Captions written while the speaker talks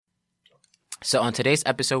So on today's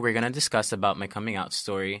episode, we're gonna discuss about my coming out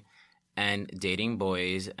story and dating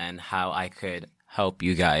boys and how I could help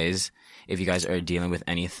you guys if you guys are dealing with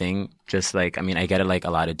anything. Just like I get like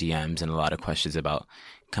a lot of DMs and a lot of questions about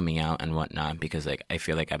coming out and whatnot because like I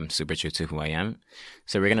feel like I'm super true to who I am.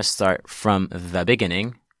 So we're gonna start from the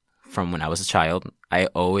beginning, from when I was a child. I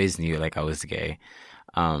always knew like I was gay.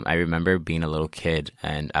 I remember being a little kid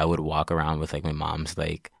and I would walk around with like my mom's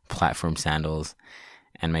like platform sandals,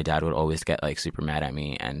 and my dad would always get like super mad at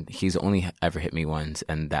me, and he's only ever hit me once,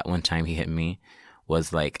 and that one time he hit me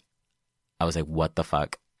was like I was like, what the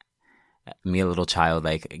fuck? Me, a little child,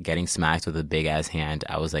 like getting smacked with a big ass hand.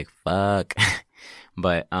 I was like, fuck.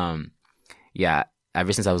 But yeah,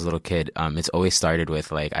 ever since I was a little kid, it's always started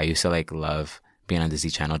with like I used to like love being on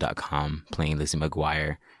DisneyChannel.com, playing Lizzie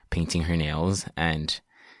McGuire, painting her nails, and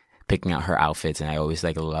picking out her outfits, and I always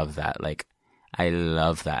like love that. Like I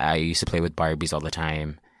love that. I used to play with Barbies all the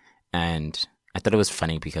time, and I thought it was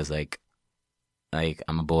funny because like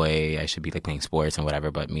I'm a boy, I should be like playing sports and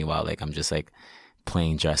whatever, but meanwhile like I'm just like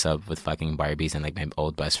playing dress up with fucking Barbies and like my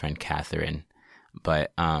old best friend Catherine.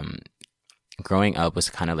 But growing up was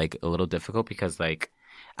kind of like a little difficult because like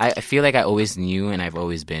I feel like I always knew and I've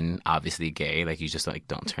always been obviously gay. Like you just like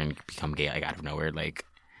don't become gay like out of nowhere. Like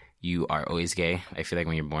you are always gay. I feel like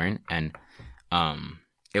when you're born, and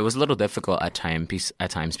it was a little difficult at times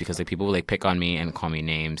because like people would like pick on me and call me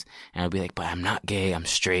names, and I'd be like, but I'm not gay, I'm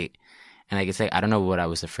straight. And like it's like I don't know what I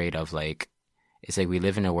was afraid of. Like it's like we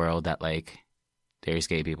live in a world that like there's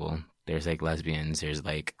gay people, there's like lesbians, there's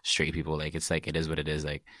like straight people. Like it's like it is what it is.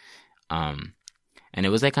 Like um, and it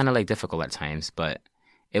was like kind of like difficult at times, but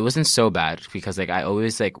it wasn't so bad because like I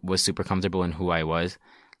always like was super comfortable in who I was.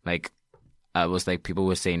 Like I was like people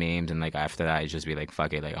would say names, and like after that I'd just be like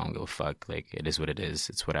fuck it, like I don't give a fuck. Like it is what it is.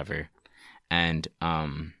 It's whatever. And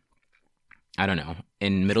I don't know.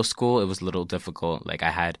 In middle school it was a little difficult. Like I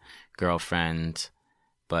had girlfriends,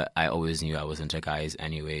 but I always knew I was into guys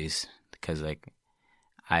anyways because like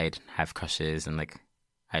I'd have crushes and like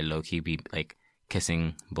I low key be like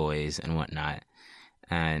kissing boys and whatnot.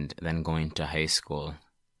 And then going to high school,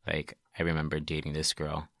 like I remember dating this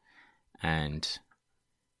girl, and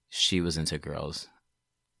she was into girls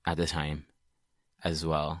at the time as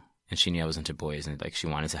well. And she knew I was into boys, and like she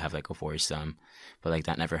wanted to have like a foursome, but like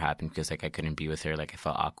that never happened because like I couldn't be with her. Like I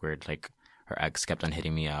felt awkward. Like her ex kept on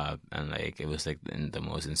hitting me up, and like it was like the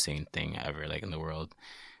most insane thing ever, like in the world.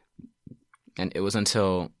 And it was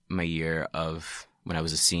until my year of when I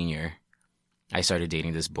was a senior, I started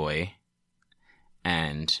dating this boy,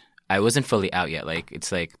 and I wasn't fully out yet. Like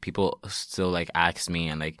it's like people still like ask me,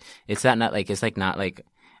 and like it's that not like it's like not like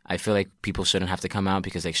I feel like people shouldn't have to come out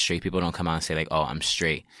because like straight people don't come out and say like, oh, I'm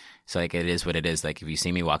straight. So like it is what it is. Like if you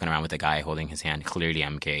see me walking around with a guy holding his hand, clearly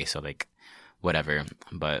I'm gay. So like whatever.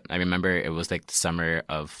 But I remember it was like the summer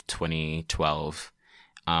of 2012.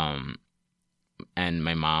 Um, and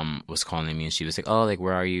my mom was calling me, and she was like, oh, like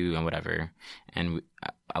where are you and whatever. And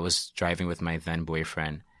I was driving with my then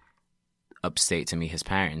boyfriend upstate to meet his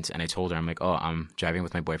parents, and I told her, I'm like, oh, I'm driving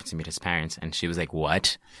with my boyfriend to meet his parents. And she was like,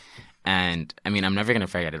 what? And I mean, I'm never gonna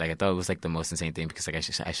forget it. Like I thought it was like the most insane thing because like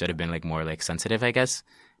I should have been like more like sensitive, I guess.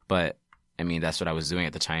 But I mean, that's what I was doing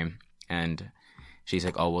at the time. And she's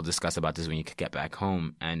like, oh, we'll discuss about this when you get back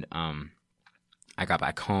home. And I got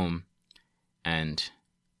back home, and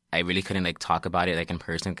I really couldn't like talk about it like in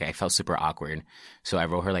person. I felt super awkward. So I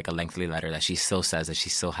wrote her like a lengthy letter that she still says that she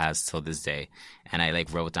still has till this day. And I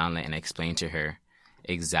like wrote down like, and I explained to her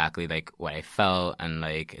exactly like what I felt, and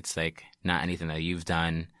like it's like not anything that you've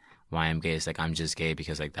done. Why I'm gay is like I'm just gay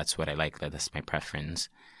because like that's what I like. Like, that's my preference.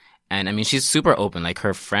 And I mean she's super open. Like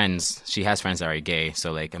her friends, she has friends that are gay.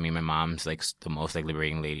 So like I mean my mom's like the most like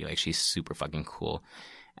liberating lady. Like she's super fucking cool,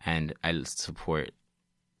 and I support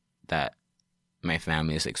that my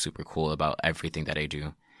family is like super cool about everything that I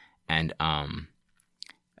do. And I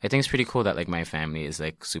think it's pretty cool that like my family is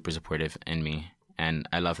like super supportive in me, and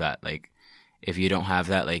I love that. Like if you don't have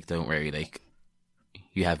that, like don't worry, like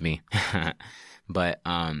you have me. But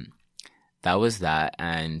that was that,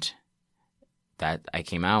 and that I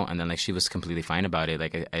came out, and then like she was completely fine about it.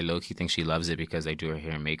 Like I low key think she loves it because I do her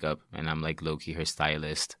hair and makeup, and I'm like low key her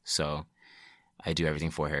stylist, so I do everything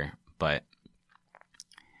for her. But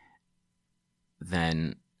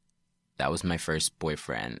then that was my first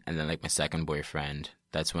boyfriend, and then like my second boyfriend,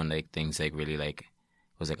 that's when like things like really like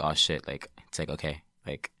was like, oh shit, like it's like okay,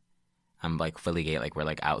 like I'm like fully gay, like we're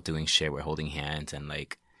like out doing shit, we're holding hands and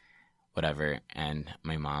like whatever. And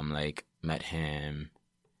my mom like met him,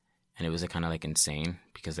 and it was like kind of like insane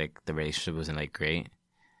because like the relationship wasn't like great.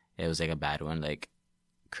 It was like a bad one. Like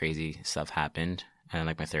crazy stuff happened, and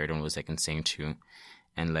like my third one was like insane too.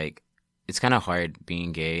 And like it's kind of hard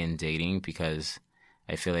being gay and dating because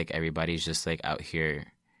I feel like everybody's just like out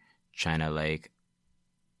here trying to like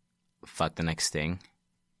fuck the next thing.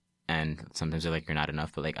 And sometimes they're like, you're not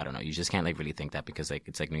enough, but like, I don't know. You just can't like really think that because like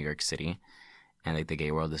it's like New York City and like the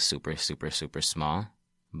gay world is super, super, super small.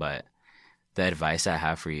 But the advice I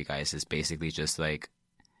have for you guys is basically just like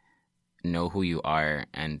know who you are.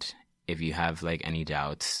 And if you have like any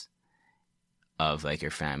doubts of like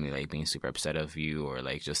your family like being super upset of you or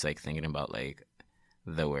like just like thinking about like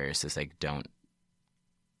the worst, is like don't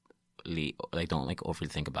like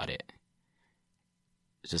overthink about it.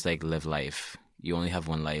 Just like live life. You only have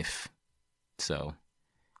one life, so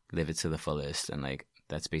live it to the fullest. And like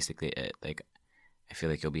that's basically it. Like I feel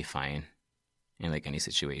like you'll be fine in like any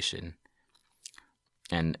situation.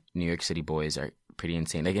 And New York City boys are pretty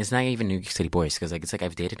insane. Like it's not even New York City boys because like it's like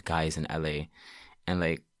I've dated guys in LA, and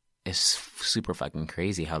like it's super fucking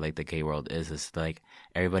crazy how like the gay world is. It's like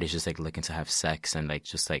everybody's just like looking to have sex and like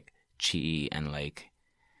just like cheat and like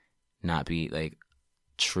not be like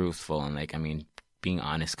truthful. And like I mean being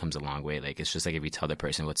honest comes a long way. Like it's just like if you tell the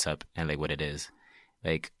person what's up and like what it is,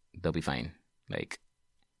 like they'll be fine. Like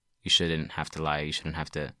you shouldn't have to lie. You shouldn't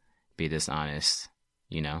have to be dishonest,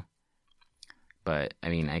 you know? But I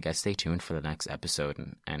mean, I guess stay tuned for the next episode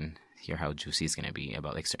and hear how juicy it's gonna be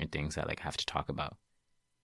about like certain things that like I have to talk about.